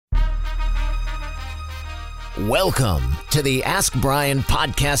Welcome to the Ask Brian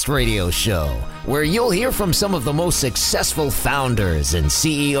podcast radio show, where you'll hear from some of the most successful founders and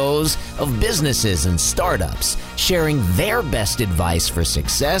CEOs of businesses and startups, sharing their best advice for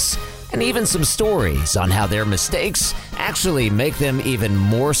success and even some stories on how their mistakes actually make them even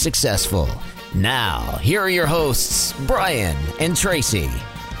more successful. Now, here are your hosts, Brian and Tracy.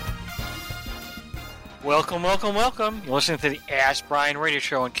 Welcome. You're listening to the Ask Brian radio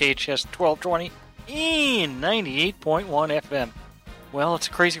show on KHS 1220 and 98.1 FM. Well, it's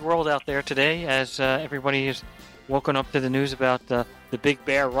a crazy world out there today as everybody is woken up to the news about the big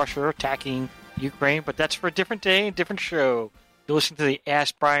bear Russia attacking Ukraine, but that's for a different day, a different show. You're listening to the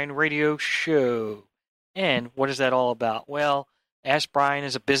Ask Brian radio show. And what is that all about? Well, Ask Brian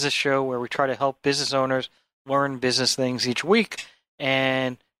is a business show where we try to help business owners learn business things each week,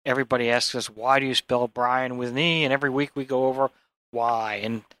 and everybody asks us, why do you spell Brian with an E? And every week we go over why.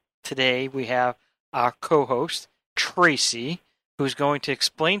 And today we have our co-host, Tracy, who's going to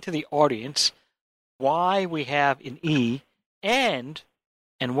explain to the audience why we have an E and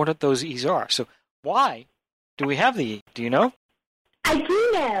what those E's are. So why do we have the E? Do you know? I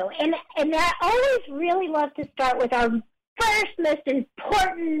do know. And I always really love to start with our first, most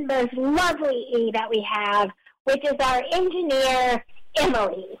important, most lovely E that we have, which is our engineer,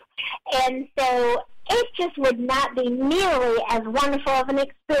 Emily. And so it just would not be nearly as wonderful of an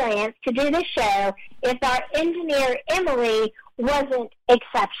experience to do the show if our engineer, Emily, wasn't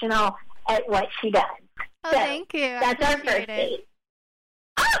exceptional at what she does. Oh, so thank you. That's our first date.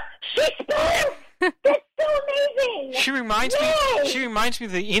 Oh, she spoiled! That's so amazing! She reminds me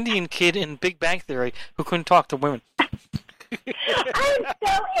of the Indian kid in Big Bang Theory who couldn't talk to women. I'm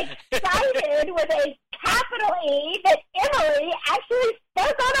so excited with a capital E that Emily actually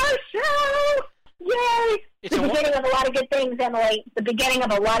spoke on our show! Yay! It's the beginning of a lot of good things, Emily. The beginning of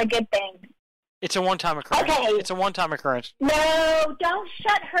a lot of good things. It's a one-time occurrence. Okay. It's a one-time occurrence. No, don't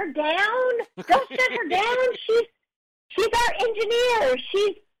shut her down. Don't shut her down. She's our engineer.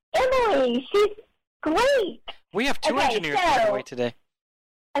 She's Emily. She's great. We have two engineers, by the way, today.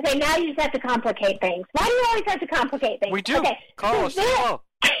 Okay, now you just have to complicate things. Why do you always have to complicate things? We do. Okay, Carlos, say hello.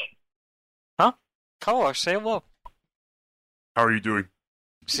 Huh? Carlos, say hello. How are you doing?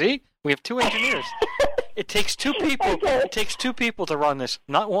 See? We have two engineers. It takes two people. Okay. It takes two people to run this,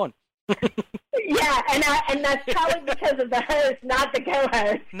 not one. Yeah, and that's probably because of the host, not the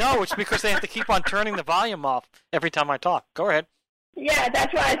co-host. No, it's because they have to keep on turning the volume off every time I talk. Go ahead. Yeah,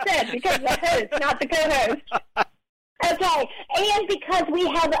 that's what I said, because of the host, not the co-host. Okay, and because we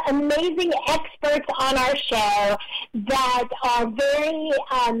have amazing experts on our show that are very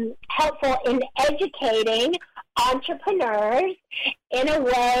helpful in educating entrepreneurs in a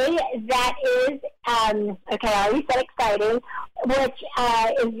way that is, okay, I already said exciting, which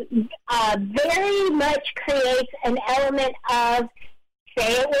is very much creates an element of,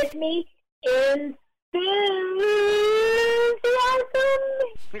 say it with me, enthusiasm.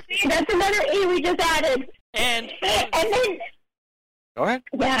 That's another E we just added. And then, go ahead.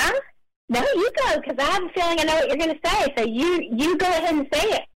 Yeah? No, you go, because I have a feeling I know what you're going to say, so you go ahead and say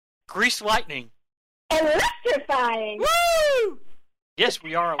it. Grease lightning. Electrifying. Woo! Yes,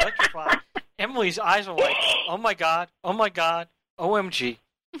 we are electrifying. Emily's eyes are like, oh my God, OMG.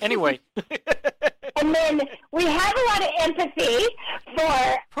 Anyway. And then we have a lot of empathy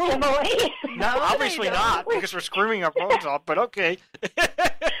for Emily. No, obviously not, because we're screaming our phones off, but okay.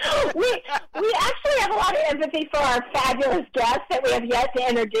 we actually have a lot of empathy for our fabulous guests that we have yet to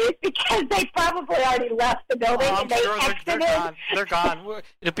introduce, because they probably already left the building. I'm and they sure exited. They're gone.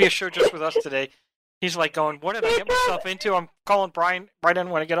 It'll be a show just with us today. He's like going, what did I get myself into? I'm calling Brian right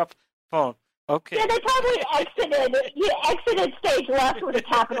in when I get off the phone. Okay. Yeah, they probably exited stage left with a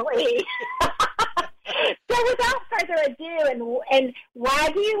capital E. So without further ado, and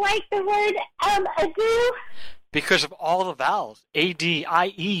why do you like the word ado? Because of all the vowels.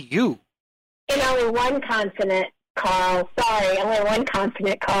 A-D-I-E-U. And only one consonant, Carl. Sorry, only one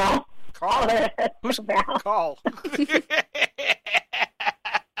consonant, Carl. Carl? Who's Carl?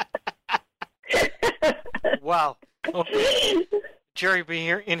 Wow. Okay. Jerry will be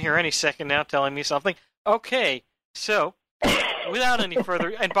in here any second now telling me something. Okay, so without any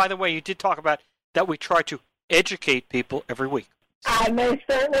further... And by the way, you did talk about that we try to educate people every week. I most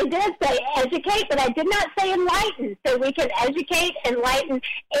certainly did say educate, but I did not say enlighten. So we can educate, enlighten,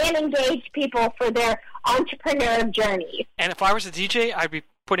 and engage people for their entrepreneur journeys. And if I was a DJ, I'd be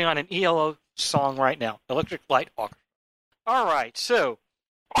putting on an ELO song right now, Electric Light Orchestra. All right, so...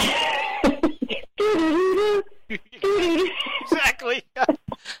 Exactly.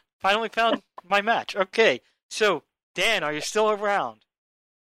 Finally found my match. Okay, so Dan, are you still around?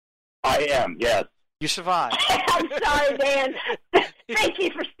 I am, yes. You survived. I'm sorry, Dan. Thank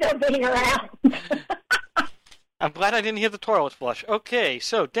you for still being around. I'm glad I didn't hear the toilet flush. Okay,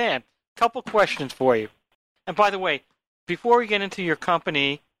 so Dan, couple questions for you. And by the way, before we get into your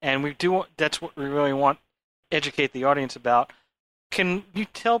company, and that's what we really want to educate the audience about, can you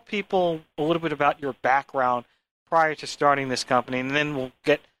tell people a little bit about your background prior to starting this company, and then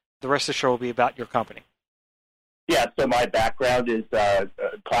the rest of the show will be about your company. Yeah, so my background is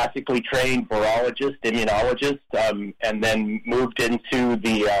classically trained virologist, immunologist, and then moved into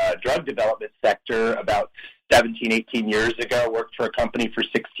the drug development sector about 17, 18 years ago, worked for a company for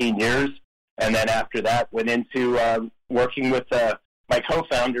 16 years, and then after that went into working with my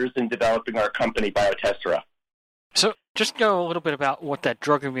co-founders in developing our company, Biotessera. So just go a little bit about what that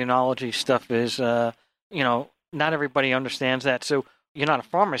drug immunology stuff is. Not everybody understands that. So you're not a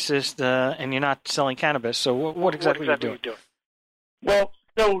pharmacist, and you're not selling cannabis. So what exactly are you doing? Well,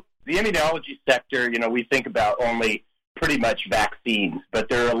 so the immunology sector, we think about only pretty much vaccines, but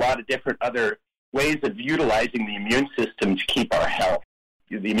there are a lot of different other ways of utilizing the immune system to keep our health.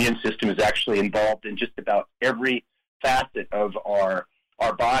 The immune system is actually involved in just about every facet of our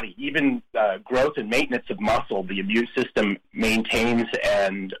body, even growth and maintenance of muscle. The immune system maintains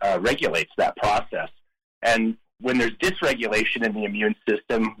and regulates that process. And when there's dysregulation in the immune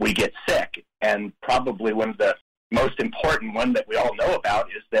system, we get sick. And probably one of the most important one that we all know about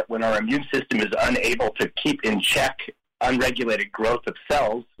is that when our immune system is unable to keep in check unregulated growth of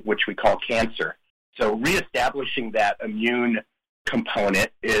cells, which we call cancer. So reestablishing that immune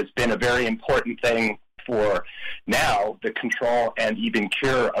component has been a very important thing for now the control and even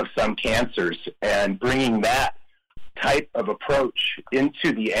cure of some cancers, and bringing that type of approach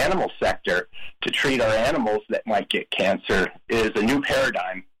into the animal sector to treat our animals that might get cancer is a new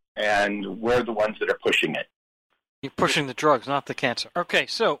paradigm, and we're the ones that are pushing it. You're pushing the drugs, not the cancer. Okay,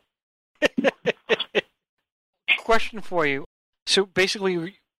 so question for you. So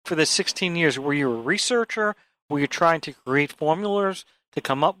basically, for the 16 years, were you a researcher? Were you trying to create formulas to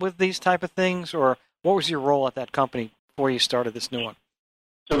come up with these type of things? Or what was your role at that company before you started this new one?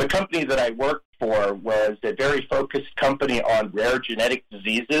 So the company that I worked for was a very focused company on rare genetic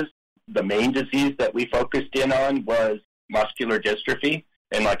diseases. The main disease that we focused in on was muscular dystrophy.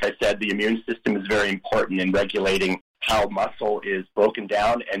 And like I said, the immune system is very important in regulating how muscle is broken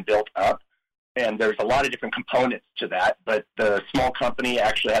down and built up. And there's a lot of different components to that. But the small company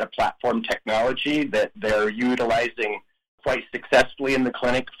actually had a platform technology that they're utilizing quite successfully in the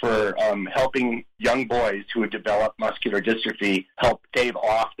clinic for helping young boys who had developed muscular dystrophy help stave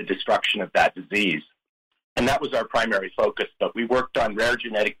off the destruction of that disease. And that was our primary focus. But we worked on rare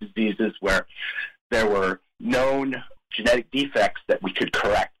genetic diseases where there were known genetic defects that we could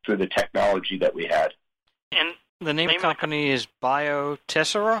correct through the technology that we had. And the name of the company is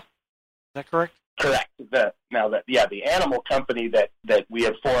Biotessera? Is that correct? Correct. The animal company that we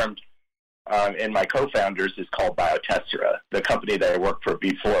have formed and my co-founders is called Biotessera. The company that I worked for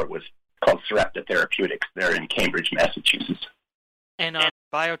before was called Sarepta Therapeutics. They're in Cambridge, Massachusetts. And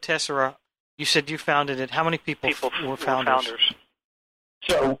Biotessera, you said you founded it. How many people were founders?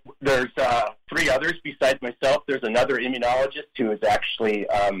 So there's 3 others besides myself. There's another immunologist who is actually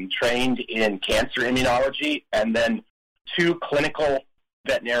trained in cancer immunology, and then 2 clinical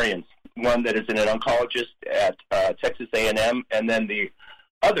veterinarians, one that is an oncologist at Texas A&M, and then the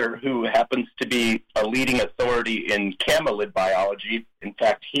other who happens to be a leading authority in camelid biology. In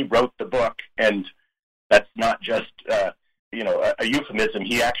fact, he wrote the book, and that's not just a euphemism.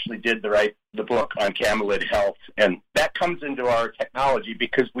 He actually did the book on camelid health, and that comes into our technology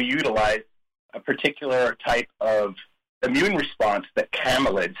because we utilize a particular type of immune response that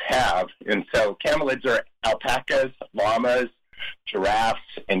camelids have. And so camelids are alpacas, llamas, giraffes,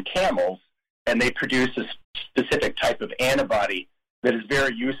 and camels, and they produce a specific type of antibody that is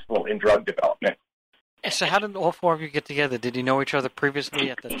very useful in drug development. So how did all 4 of you get together? Did you know each other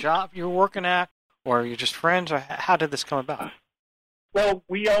previously at the job you were working at, or are you just friends, or how did this come about? Well,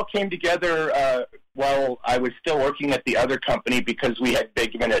 we all came together while I was still working at the other company because we had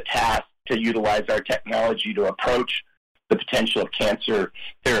been given a task to utilize our technology to approach the potential of cancer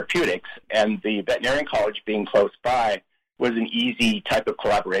therapeutics, and the veterinarian college being close by was an easy type of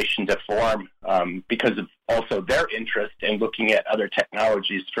collaboration to form because of also their interest in looking at other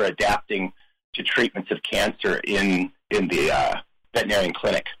technologies for adapting to treatments of cancer in the veterinarian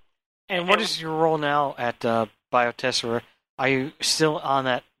clinic. And what is your role now at Biotessera? Are you still on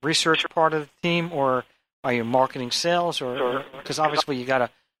that research part of the team, or are you marketing sales? Or because obviously you got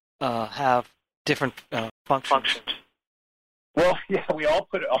to have different functions. Well, yeah, we all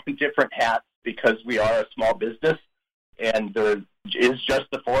put on different hats because we are a small business. And there is just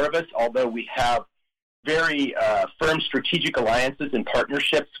the 4 of us, although we have very firm strategic alliances and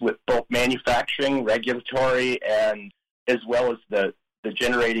partnerships with both manufacturing, regulatory, and as well as the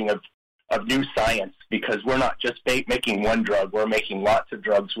generating of new science, because we're not just making one drug, we're making lots of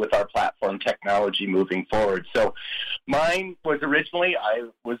drugs with our platform technology moving forward. So mine was originally, I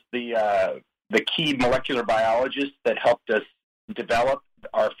was the key molecular biologist that helped us develop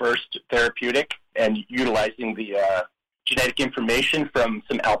our first therapeutic, and utilizing the genetic information from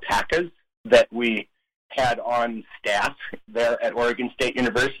some alpacas that we had on staff there at Oregon State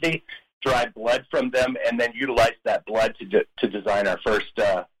University, derived blood from them, and then utilized that blood to design our first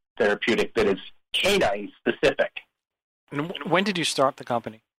therapeutic that is canine specific. And when did you start the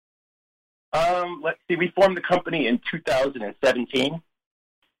company? Let's see, we formed the company in 2017.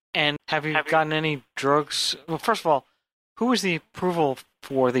 And have you gotten any drugs? Well, first of all, who is the approval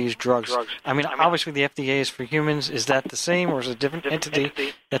for these drugs? I mean, obviously the FDA is for humans. Is that the same, or is it a different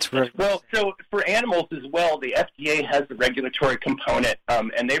entity that's Well, so for animals as well, the FDA has a regulatory component,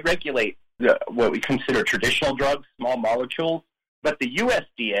 and they regulate what we consider traditional drugs, small molecules. But the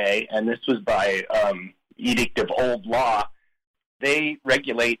USDA, and this was by edict of old law, they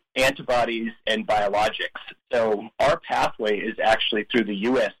regulate antibodies and biologics. So our pathway is actually through the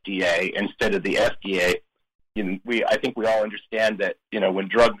USDA instead of the FDA. I think we all understand that, when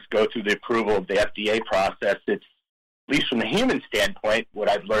drugs go through the approval of the FDA process, it's, at least from the human standpoint, what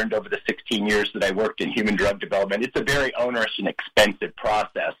I've learned over the 16 years that I worked in human drug development, it's a very onerous and expensive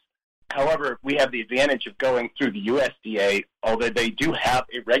process. However, we have the advantage of going through the USDA, although they do have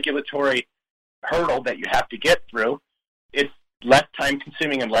a regulatory hurdle that you have to get through. It's less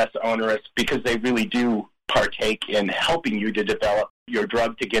time-consuming and less onerous because they really do partake in helping you to develop your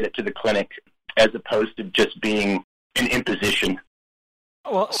drug to get it to the clinic, as opposed to just being an imposition.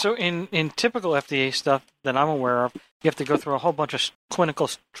 Well, so in typical FDA stuff that I'm aware of, you have to go through a whole bunch of clinical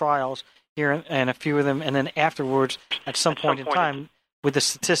trials here and a few of them, and then afterwards, at some point in time, with the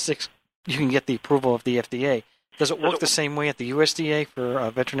statistics, you can get the approval of the FDA. Does it work the same way at the USDA for a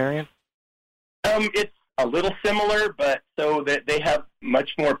veterinarian? It's a little similar, but so that they have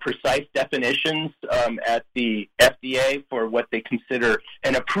much more precise definitions at the FDA for what they consider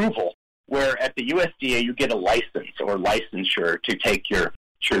an approval, where at the USDA you get a license or licensure to take your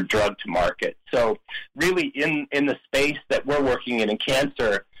drug to market. So really in the space that we're working in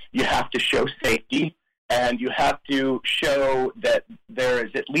cancer, you have to show safety, and you have to show that there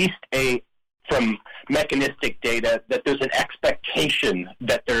is at least from mechanistic data, that there's an expectation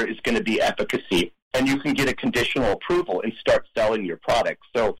that there is going to be efficacy, and you can get a conditional approval and start selling your product.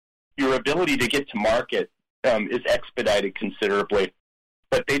 So your ability to get to market is expedited considerably,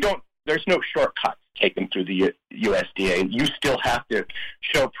 but there's no shortcuts taken through the USDA. You still have to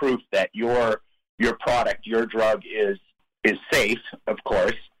show proof that your product, your drug is safe, of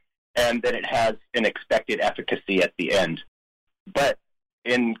course, and that it has an expected efficacy at the end. But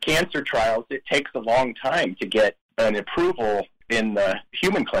in cancer trials, it takes a long time to get an approval in the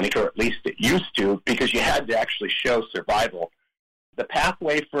human clinic, or at least it used to, because you had to actually show survival. The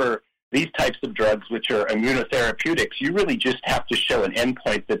pathway for these types of drugs, which are immunotherapeutics, you really just have to show an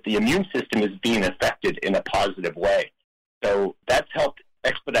endpoint that the immune system is being affected in a positive way. So that's helped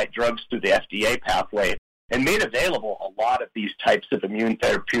expedite drugs through the FDA pathway and made available a lot of these types of immune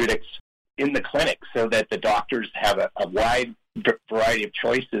therapeutics in the clinic, so that the doctors have a wide variety of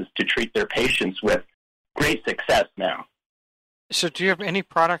choices to treat their patients with great success now. So do you have any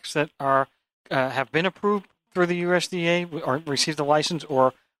products that are have been approved through the USDA or received a license,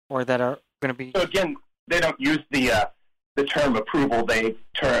 or that are going to be? So again, they don't use the term approval. They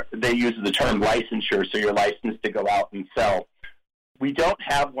use the term licensure, so you're licensed to go out and sell. We don't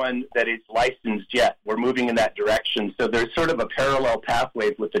have one that is licensed yet. We're moving in that direction. So there's sort of a parallel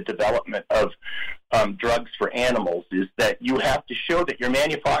pathway with the development of drugs for animals, is that you have to show that your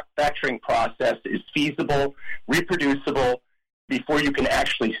manufacturing process is feasible, reproducible, before you can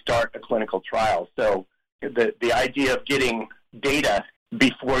actually start a clinical trial. So the idea of getting data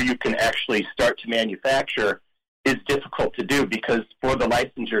before you can actually start to manufacture is difficult to do, because for the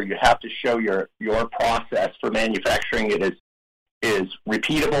licensure, you have to show your process for manufacturing it is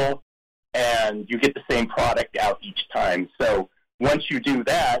repeatable, and you get the same product out each time. So once you do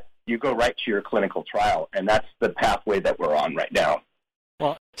that, you go right to your clinical trial, and that's the pathway that we're on right now.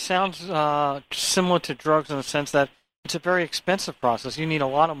 Well, it sounds similar to drugs in the sense that it's a very expensive process. You need a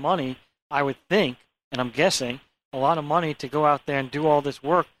lot of money, I would think, and I'm guessing, a lot of money to go out there and do all this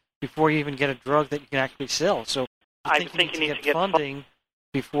work before you even get a drug that you can actually sell. So I think you need to get funding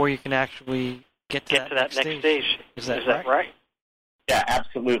before you can actually get to that next stage. Is that right? Yeah,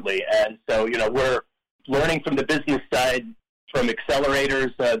 absolutely. And so, we're learning from the business side from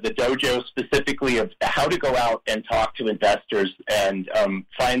accelerators, the dojo specifically, of how to go out and talk to investors and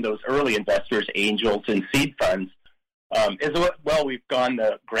find those early investors, angels, and seed funds. As well, we've gone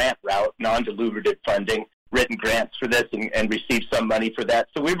the grant route, non-dilutive funding, written grants for this and received some money for that.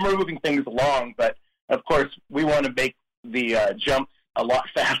 So we're moving things along, but of course we want to make the jumps a lot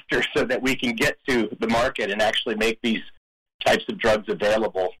faster so that we can get to the market and actually make these types of drugs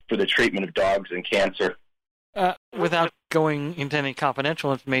available for the treatment of dogs and cancer. Without going into any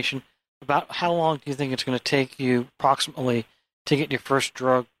confidential information, about how long do you think it's going to take you approximately to get your first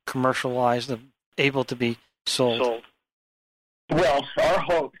drug commercialized and able to be sold? Well, our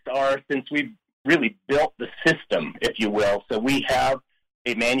hopes are, since we've really built the system, if you will, so we have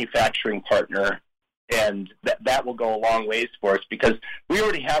a manufacturing partner, and that will go a long ways for us because we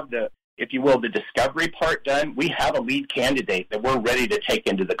already have the, if you will, the discovery part done. We have a lead candidate that we're ready to take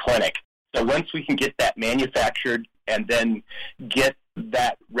into the clinic. So once we can get that manufactured and then get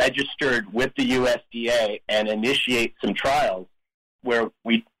that registered with the USDA and initiate some trials where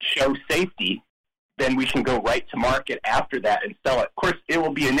we show safety, then we can go right to market after that and sell it. Of course, it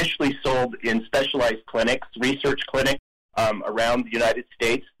will be initially sold in specialized clinics, research clinics around the United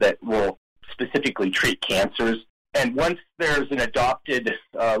States that will specifically treat cancers. And once there's an adopted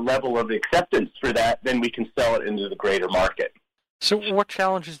level of acceptance for that, then we can sell it into the greater market. So what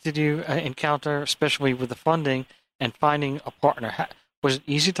challenges did you encounter, especially with the funding and finding a partner? Was it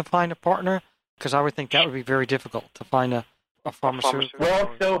easy to find a partner? Because I would think that would be very difficult to find a pharmaceutical.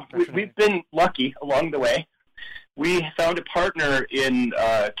 Well, so we've been lucky along the way. We found a partner in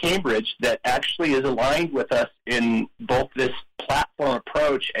Cambridge that actually is aligned with us in both this platform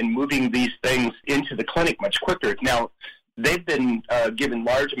approach and moving these things into the clinic much quicker. Now, they've been given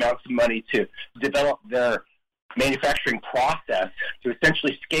large amounts of money to develop their manufacturing process to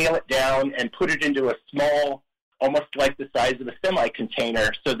essentially scale it down and put it into a small, almost like the size of a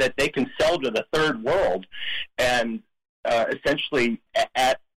semi-container, so that they can sell to the third world and essentially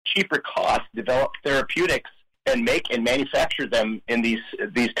at cheaper cost develop therapeutics and make and manufacture them in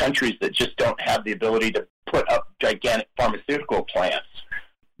these countries that just don't have the ability to put up gigantic pharmaceutical plants.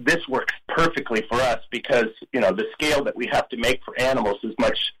 This works perfectly for us because, the scale that we have to make for animals is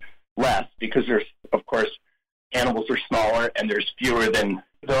much less because there's, of course, animals are smaller and there's fewer than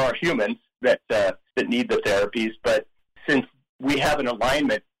there are humans that need the therapies. But since we have an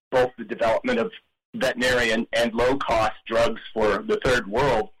alignment, both the development of veterinarian and low-cost drugs for the third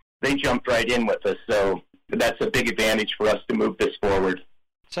world, they jumped right in with us. So that's a big advantage for us to move this forward.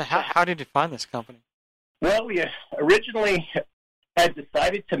 So how did you find this company? Well, we originally had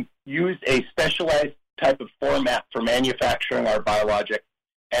decided to use a specialized type of format for manufacturing our biologic,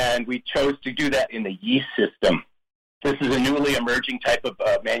 and we chose to do that in the yeast system. This is a newly emerging type of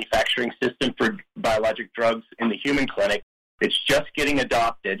manufacturing system for biologic drugs in the human clinic. It's just getting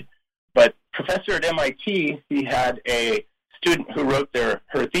adopted. But professor at MIT, he had a student who wrote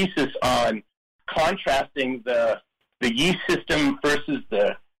her thesis on contrasting the yeast system versus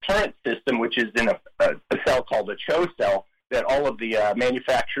the current system, which is in a cell called a CHO cell that all of the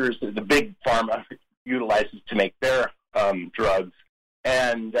manufacturers, the big pharma, utilizes to make their drugs.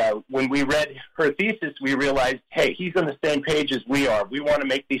 And when we read her thesis, we realized, hey, he's on the same page as we are. We want to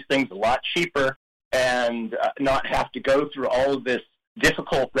make these things a lot cheaper and not have to go through all of this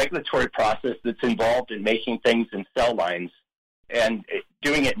difficult regulatory process that's involved in making things in cell lines. And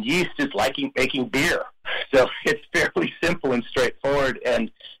doing it in yeast is like making beer. So it's fairly simple and straightforward,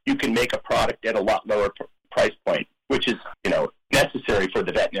 and you can make a product at a lot lower price point, which is, necessary for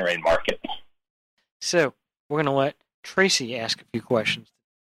the veterinarian market. So we're going to let Tracy ask a few questions.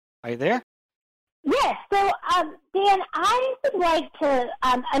 Are you there? Yes. So, Dan, I would like to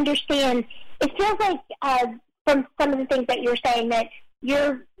understand, it feels like from some of the things that you're saying that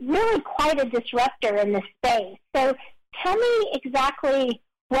you're really quite a disruptor in this space. So tell me exactly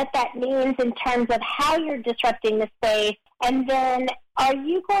what that means in terms of how you're disrupting the space, and then are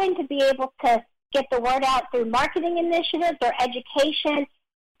you going to be able to get the word out through marketing initiatives or education?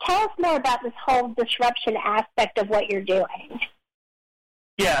 Tell us more about this whole disruption aspect of what you're doing.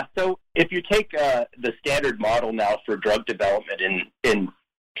 Yeah, so if you take the standard model now for drug development in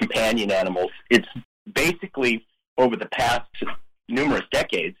companion animals, it's basically over the past numerous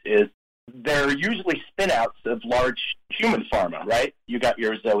decades is they're usually spin-outs of large human pharma, right? You got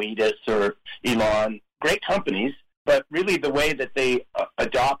your Zoetis or Elon, great companies, but really the way that they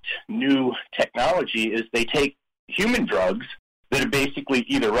adopt new technology is they take human drugs that have basically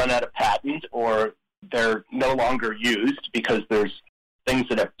either run out of patent or they're no longer used because there's things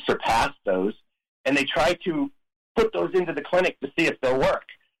that have surpassed those, and they try to put those into the clinic to see if they'll work.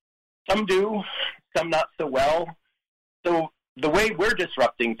 Some do, some not so well. So the way we're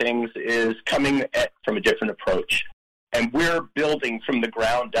disrupting things is coming from a different approach. And we're building from the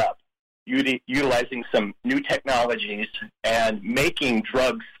ground up, utilizing some new technologies and making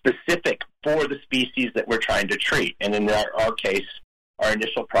drugs specific for the species that we're trying to treat. And in our case, our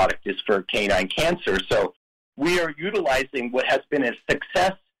initial product is for canine cancer. So we are utilizing what has been a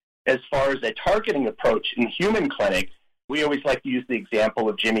success as far as a targeting approach in human clinic. We always like to use the example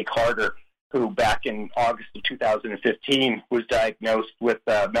of Jimmy Carter, who back in August of 2015 was diagnosed with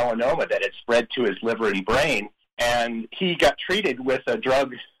melanoma that had spread to his liver and brain. And he got treated with a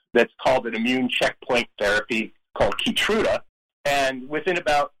drug that's called an immune checkpoint therapy called Keytruda. And within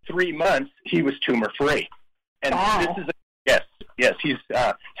about 3 months, he was tumor-free. And wow. This is yes, he's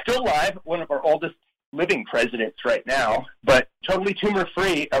still alive, one of our oldest living presidents right now, but totally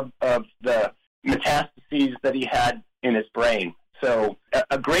tumor-free of the metastases that he had in his brain. So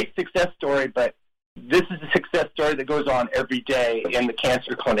a great success story, but this is a success story that goes on every day in the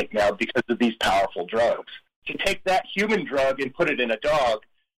cancer clinic now because of these powerful drugs. To take that human drug and put it in a dog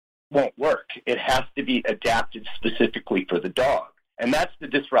won't work. It has to be adapted specifically for the dog. And that's the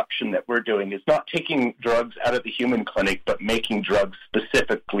disruption that we're doing, is not taking drugs out of the human clinic, but making drugs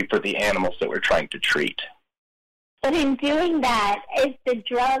specifically for the animals that we're trying to treat. But in doing that, does this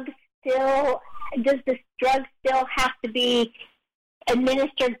drug still have to be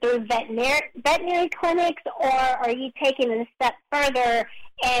administered through veterinary clinics, or are you taking it a step further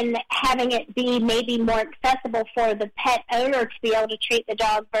and having it be maybe more accessible for the pet owner to be able to treat the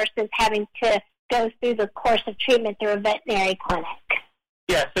dog versus having to go through the course of treatment through a veterinary clinic?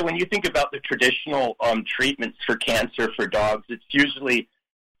 Yeah, so when you think about the traditional treatments for cancer for dogs, it's usually,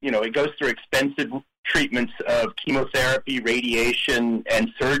 it goes through expensive treatments of chemotherapy, radiation,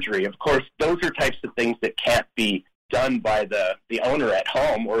 and surgery. Of course, those are types of things that can't be done by the owner at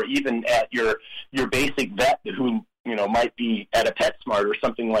home or even at your basic vet who, might be at a PetSmart or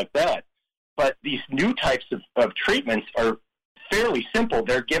something like that. But these new types of treatments are fairly simple.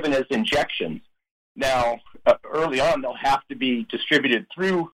 They're given as injections. Now, early on, they'll have to be distributed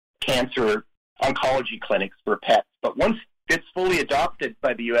through cancer oncology clinics for pets. But once it's fully adopted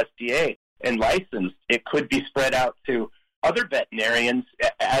by the USDA and licensed, it could be spread out to other veterinarians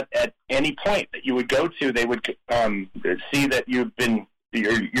at any point that you would go to. They would see that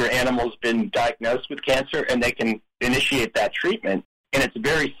your animal's been diagnosed with cancer, and they can initiate that treatment. And it's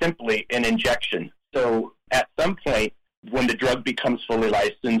very simply an injection. So at some point, when the drug becomes fully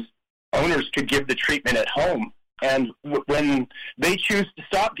licensed, owners could give the treatment at home. And when they choose to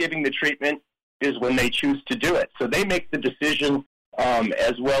stop giving the treatment is when they choose to do it. So they make the decision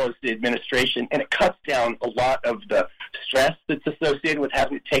as well as the administration, and it cuts down a lot of the stress that's associated with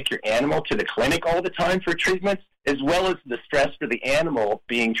having to take your animal to the clinic all the time for treatments, as well as the stress for the animal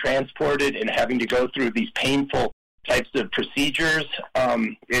being transported and having to go through these painful types of procedures.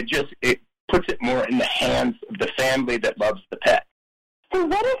 It puts it more in the hands of the family that loves the pet. So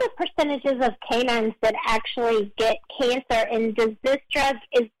what are the percentages of canines that actually get cancer, and is this drug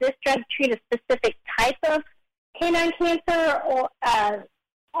treat a specific type of canine cancer, or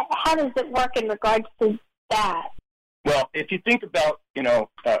how does it work in regards to that? Well, if you think about,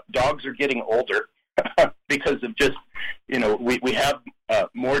 dogs are getting older because of just, we have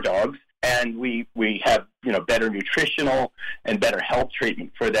more dogs, and we have, better nutritional and better health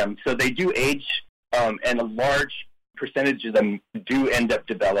treatment for them. So they do age, and a large percentage of them do end up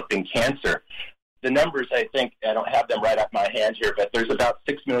developing cancer. The numbers, I think, I don't have them right off my hand here, but there's about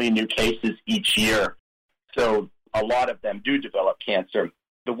 6 million new cases each year. So a lot of them do develop cancer.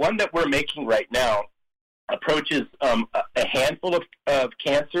 The one that we're making right now approaches a handful of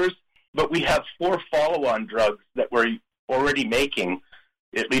cancers, but we have 4 follow-on drugs that we're already making,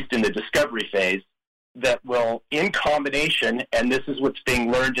 at least in the discovery phase, that will, in combination, and this is what's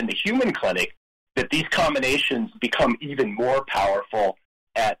being learned in the human clinic, that these combinations become even more powerful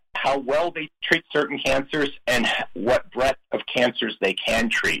at how well they treat certain cancers and what breadth of cancers they can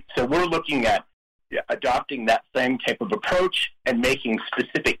treat. So we're looking at adopting that same type of approach and making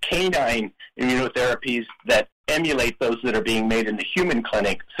specific canine immunotherapies that emulate those that are being made in the human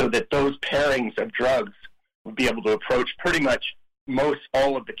clinic, so that those pairings of drugs will be able to approach pretty much most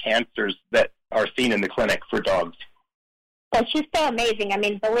all of the cancers that are seen in the clinic for dogs. Well, she's so amazing. I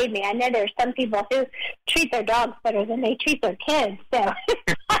mean, believe me, I know there's some people who treat their dogs better than they treat their kids. So,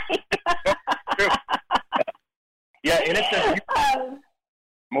 yeah, and it's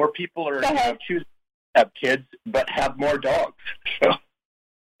more people are choosing to have kids, but have more dogs. So.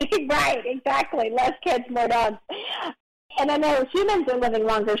 Right, exactly. Less kids, more dogs. And I know humans are living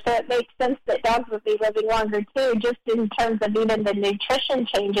longer, so it makes sense that dogs would be living longer too, just in terms of even the nutrition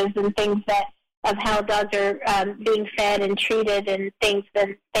changes and things that of how dogs are being fed and treated and things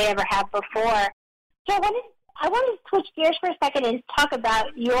than they ever have before. So I want to switch gears for a second and talk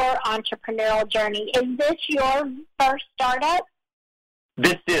about your entrepreneurial journey. Is this your first startup?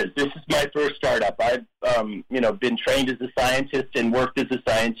 This is my first startup. I've been trained as a scientist and worked as a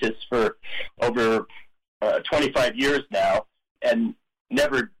scientist for over 25 years now, and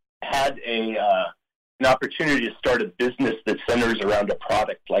never had an opportunity to start a business that centers around a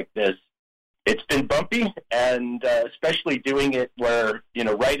product like this. It's been bumpy, and especially doing it where,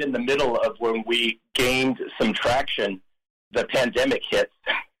 right in the middle of when we gained some traction, the pandemic hits.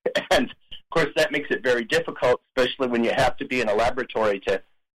 And, of course, that makes it very difficult, especially when you have to be in a laboratory to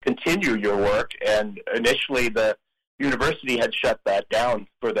continue your work. And initially, the university had shut that down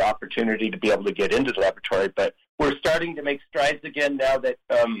for the opportunity to be able to get into the laboratory. But we're starting to make strides again now that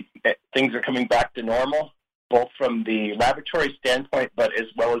things are coming back to normal, both from the laboratory standpoint, but as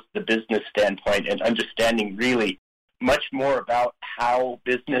well as the business standpoint, and understanding really much more about how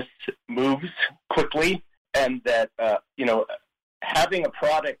business moves quickly, and that, having a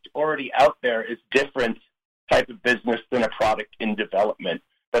product already out there is different type of business than a product in development,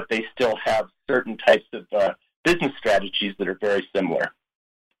 but they still have certain types of business strategies that are very similar.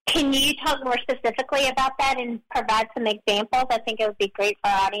 Can you talk more specifically about that and provide some examples? I think it would be great for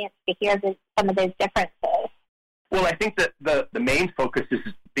our audience to hear some of those differences. Well, I think that the main focus is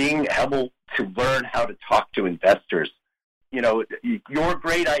being able to learn how to talk to investors. Your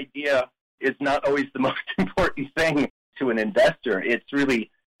great idea is not always the most important thing to an investor. It's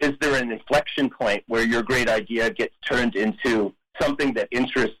really, is there an inflection point where your great idea gets turned into something that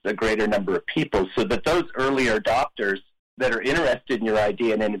interests a greater number of people, so that those early adopters that are interested in your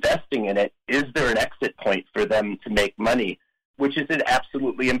idea and investing in it, is there an exit point for them to make money? Which is an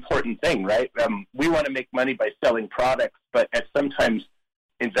absolutely important thing, right? We want to make money by selling products, but sometimes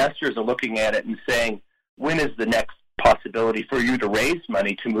investors are looking at it and saying, when is the next possibility for you to raise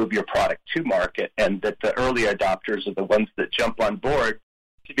money to move your product to market? And that the early adopters are the ones that jump on board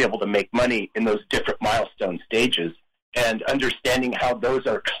to be able to make money in those different milestone stages. And understanding how those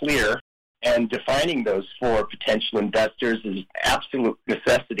are clear and defining those for potential investors is absolute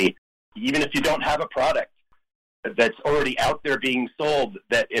necessity. Even if you don't have a product that's already out there being sold,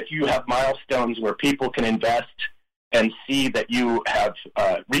 that if you have milestones where people can invest and see that you have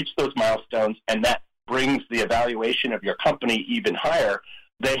reached those milestones, and that brings the evaluation of your company even higher,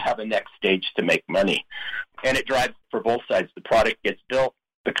 they have a next stage to make money. And it drives for both sides. The product gets built,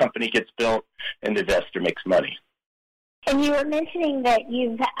 the company gets built, and the investor makes money. And you were mentioning that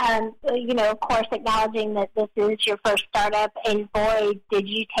you've, of course, acknowledging that this is your first startup, and boy, did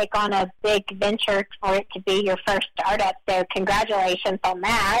you take on a big venture for it to be your first startup, so congratulations on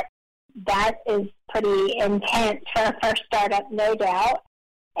that. That is pretty intense for a first startup, no doubt.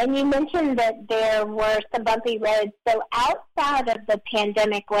 And you mentioned that there were some bumpy roads, so outside of the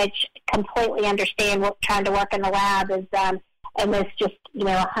pandemic, which completely understand what trying to work in the lab is, and it's just,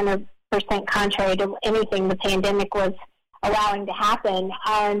 100% contrary to anything the pandemic was allowing to happen.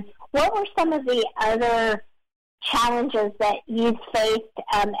 What were some of the other challenges that you faced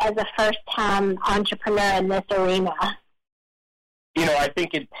as a first-time entrepreneur in this arena? I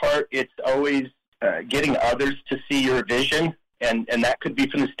think in part it's always getting others to see your vision, and that could be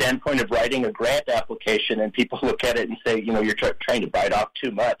from the standpoint of writing a grant application, and people look at it and say, you're trying to bite off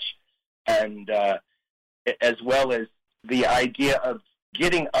too much, and as well as the idea of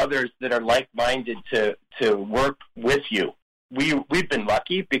getting others that are like-minded to work with you. We've been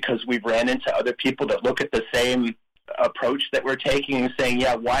lucky because we've ran into other people that look at the same approach that we're taking and saying,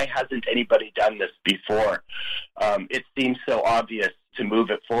 yeah, why hasn't anybody done this before? It seems so obvious to move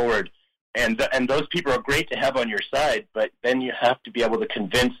it forward. And those people are great to have on your side, but then you have to be able to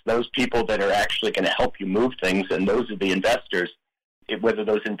convince those people that are actually going to help you move things, and those are the investors. Whether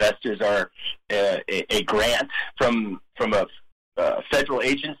those investors are a grant from a federal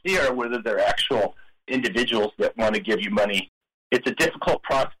agency or whether they're actual individuals that want to give you money. It's a difficult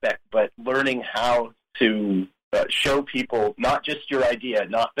prospect, but learning how to show people not just your idea,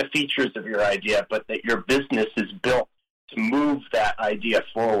 not the features of your idea, but that your business is built to move that idea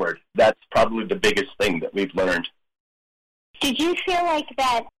forward. That's probably the biggest thing that we've learned. Did you feel like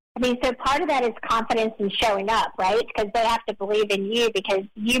that? So part of that is confidence in showing up, right? Because they have to believe in you because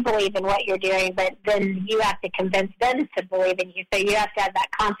you believe in what you're doing, but then you have to convince them to believe in you. So you have to have that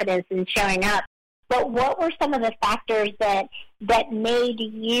confidence in showing up. But what were some of the factors that made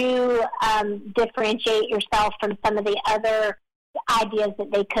you differentiate yourself from some of the other ideas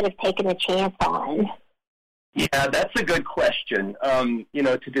that they could have taken a chance on? Yeah, that's a good question.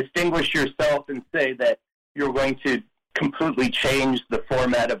 To distinguish yourself and say that you're going to completely change the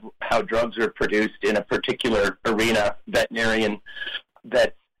format of how drugs are produced in a particular arena, veterinarian,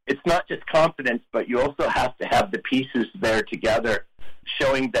 that it's not just confidence, but you also have to have the pieces there together,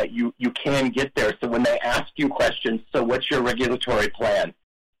 showing that you can get there. So when they ask you questions, so what's your regulatory plan?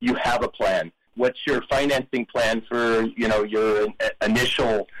 You have a plan. What's your financing plan for, your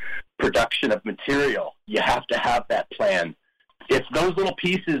initial production of material? You have to have that plan. If those little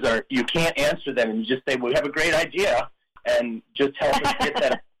pieces you can't answer them and you just say, well, we have a great idea, and just help us get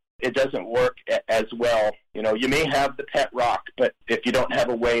that, it doesn't work as well. You may have the pet rock, but if you don't have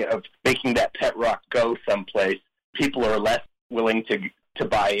a way of making that pet rock go someplace, people are less willing to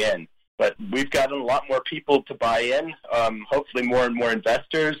buy in. But we've gotten a lot more people to buy in, hopefully more and more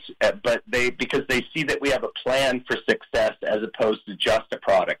investors, but because they see that we have a plan for success as opposed to just a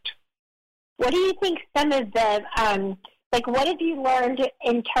product. What do you think some of the, what have you learned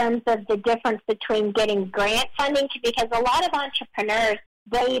in terms of the difference between getting grant funding? Because a lot of entrepreneurs,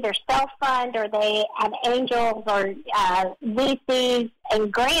 they either self-fund or they have angels or VCs,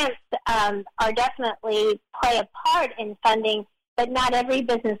 and grants are definitely play a part in funding, but not every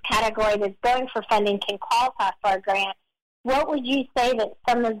business category that's going for funding can qualify for a grant. What would you say that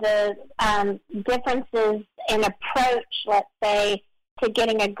some of the differences in approach, let's say, to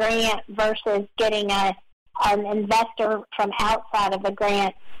getting a grant versus getting an investor from outside of a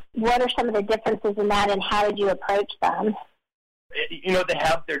grant, what are some of the differences in that, and how did you approach them? They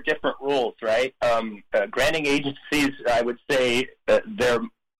have their different rules, right? Granting agencies, I would say,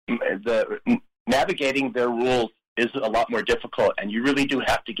 navigating their rules is a lot more difficult, and you really do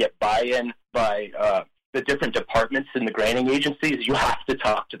have to get buy-in by the different departments in the granting agencies. You have to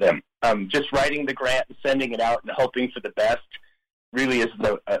talk to them. Just writing the grant and sending it out and hoping for the best really is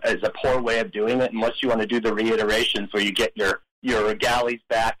a poor way of doing it, unless you want to do the reiterations where you get your galleys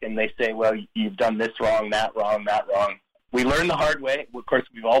back and they say, well, you've done this wrong, that wrong, that wrong. We learn the hard way. Of course,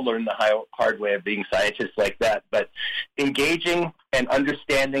 we've all learned the hard way of being scientists like that, but engaging and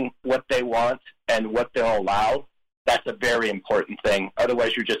understanding what they want and what they'll allow, that's a very important thing.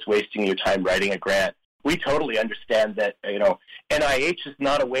 Otherwise, you're just wasting your time writing a grant. We totally understand that, NIH is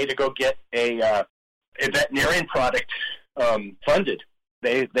not a way to go get a veterinarian product funded.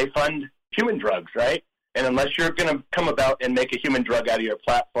 They fund human drugs, right? And unless you're going to come about and make a human drug out of your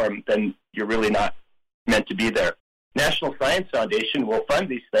platform, then you're really not meant to be there. National Science Foundation will fund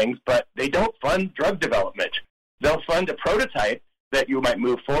these things, but they don't fund drug development. They'll fund a prototype that you might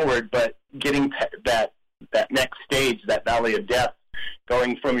move forward, but getting that next stage, that valley of death,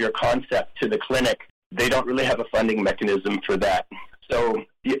 going from your concept to the clinic, they don't really have a funding mechanism for that. So,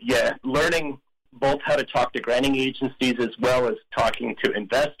 yeah, learning both how to talk to granting agencies as well as talking to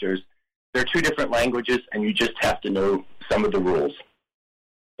investors, they're two different languages, and you just have to know some of the rules.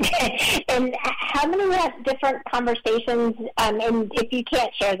 And how many different conversations, and if you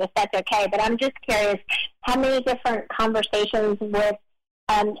can't share this, that's okay, but I'm just curious, how many different conversations with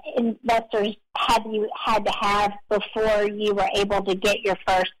investors have you had to have before you were able to get your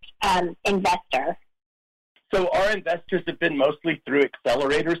first investor? So our investors have been mostly through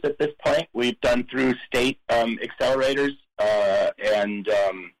accelerators at this point. We've done through state accelerators and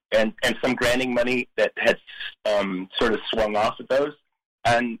some granting money that has sort of swung off of those.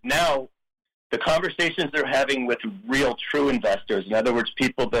 And now the conversations they're having with real true investors, in other words,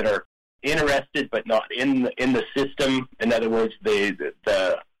 people that are interested but not in the system, in other words, the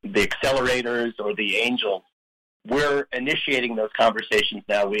accelerators or the angels, we're initiating those conversations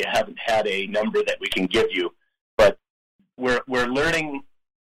now. We haven't had a number that we can give you, but we're learning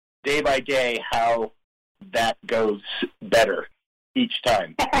day by day how that goes better each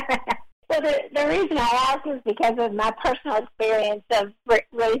time. Well, the reason I ask is because of my personal experience of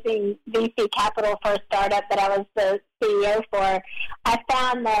raising VC capital for a startup that I was the CEO for. I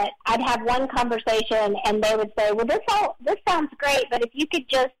found that I'd have one conversation and they would say, well, this sounds great, but if you could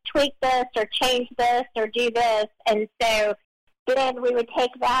just tweak this or change this or do this. And so then we would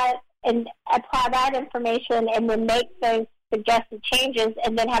take that and apply that information and then make those suggested changes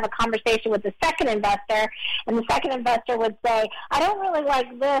and then have a conversation with the second investor, and the second investor would say, I don't really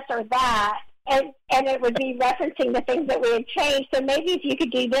like this or that, and it would be referencing the things that we had changed, so maybe if you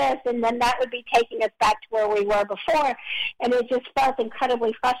could do this, and then that would be taking us back to where we were before, and it just felt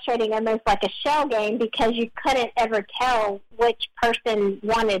incredibly frustrating, almost like a shell game, because you couldn't ever tell which person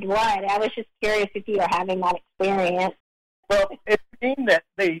wanted what. I was just curious if you were having that experience. Well, it seemed that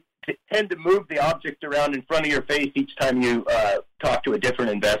they tend to move the object around in front of your face each time you talk to a different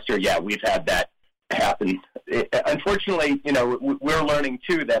investor. Yeah, we've had that happen. Unfortunately, we're learning,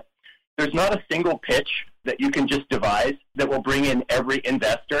 too, that there's not a single pitch that you can just devise that will bring in every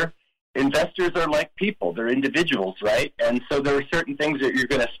investor. investors are like people. They're individuals, right? And so there are certain things that you're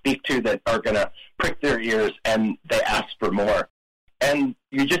going to speak to that are going to prick their ears, and they ask for more. And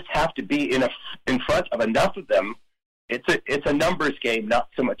you just have to be in front of enough of them. It's a numbers game, not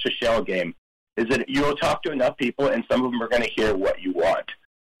so much a shell game. Is that you'll talk to enough people, and some of them are going to hear what you want.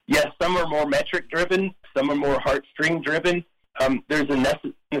 Yes, some are more metric-driven. Some are more heartstring-driven. There's a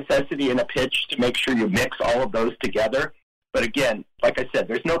necessity in a pitch to make sure you mix all of those together. But again, like I said,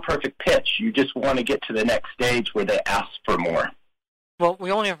 there's no perfect pitch. You just want to get to the next stage where they ask for more. Well, we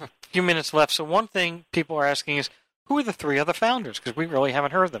only have a few minutes left, so one thing people are asking is, who are the three other founders? Because we really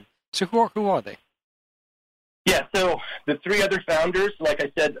haven't heard them. So who are they? Yeah, so the three other founders, like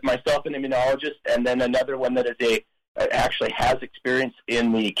I said, myself, an immunologist, and then another one that is actually has experience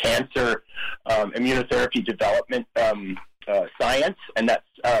in the cancer immunotherapy development science, and that's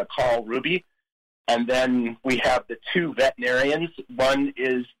Carl Ruby. And then we have the two veterinarians. One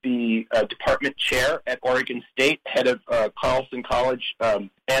is the department chair at Oregon State, head of Carlson College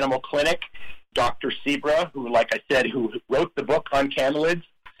Animal Clinic, Dr. Sebra, who, like I said, who wrote the book on camelids.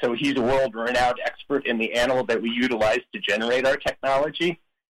 So he's a world-renowned expert in the animal that we utilize to generate our technology.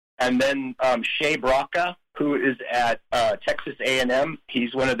 And then Shea Braca, who is at Texas A&M.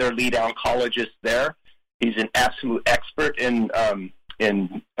 He's one of their lead oncologists there. He's an absolute expert in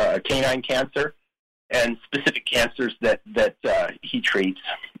canine cancer and specific cancers that he treats.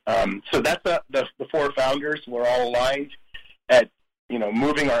 So that's the four founders. We're all aligned at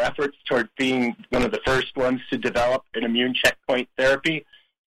moving our efforts toward being one of the first ones to develop an immune checkpoint therapy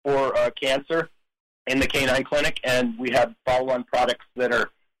for cancer in the canine clinic, and we have follow-on products that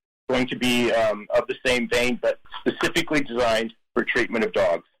are going to be of the same vein, but specifically designed for treatment of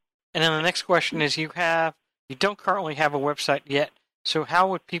dogs. And then the next question is, you don't currently have a website yet, so how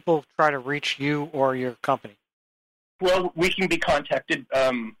would people try to reach you or your company? Well, we can be contacted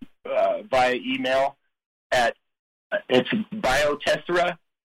via email at it's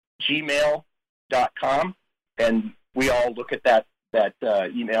biotessera@gmail.com, and we all look at that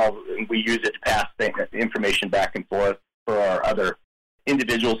email, and we use it to pass the information back and forth for our other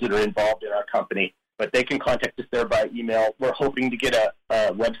individuals that are involved in our company. But they can contact us there by email. We're hoping to get a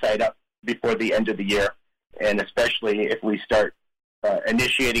website up before the end of the year, and especially if we start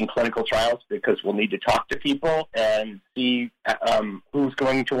initiating clinical trials, because we'll need to talk to people and see who's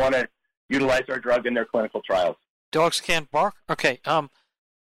going to want to utilize our drug in their clinical trials. Dogs can't bark? Okay. A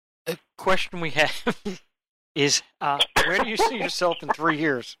question we have is, where do you see yourself in 3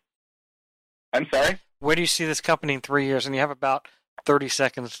 years? I'm sorry? Where do you see this company in 3 years? And you have about 30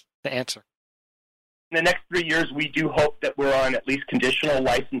 seconds to answer. In the next 3 years, we do hope that we're on at least conditional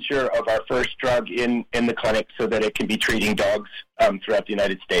licensure of our first drug in the clinic so that it can be treating dogs throughout the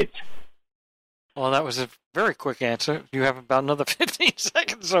United States. Well, that was a very quick answer. You have about another 15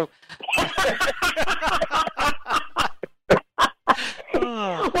 seconds, so...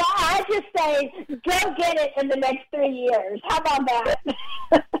 Well, I just say, go get it in the next 3 years. How about that?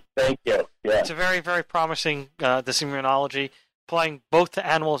 Thank you. Yeah. It's a very, very promising, this immunology, applying both to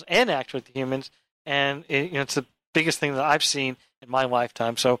animals and actually to humans. And it's the biggest thing that I've seen in my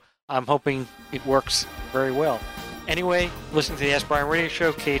lifetime. So I'm hoping it works very well. Anyway, listen to the Ask Brian Radio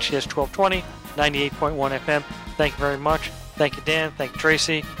Show, KHS 1220, 98.1 FM. Thank you very much. Thank you, Dan. Thank you,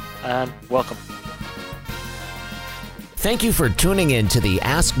 Tracy. And welcome. Thank you for tuning in to the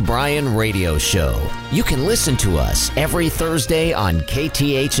Ask Brian Radio Show. You can listen to us every Thursday on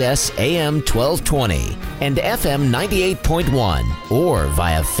KTHS AM 1220 and FM 98.1, or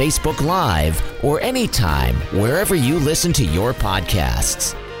via Facebook Live, or anytime wherever you listen to your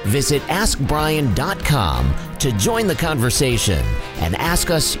podcasts. Visit AskBrian.com to join the conversation and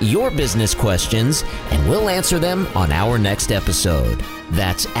ask us your business questions, and we'll answer them on our next episode.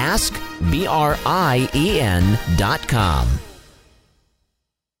 That's AskBrien.com.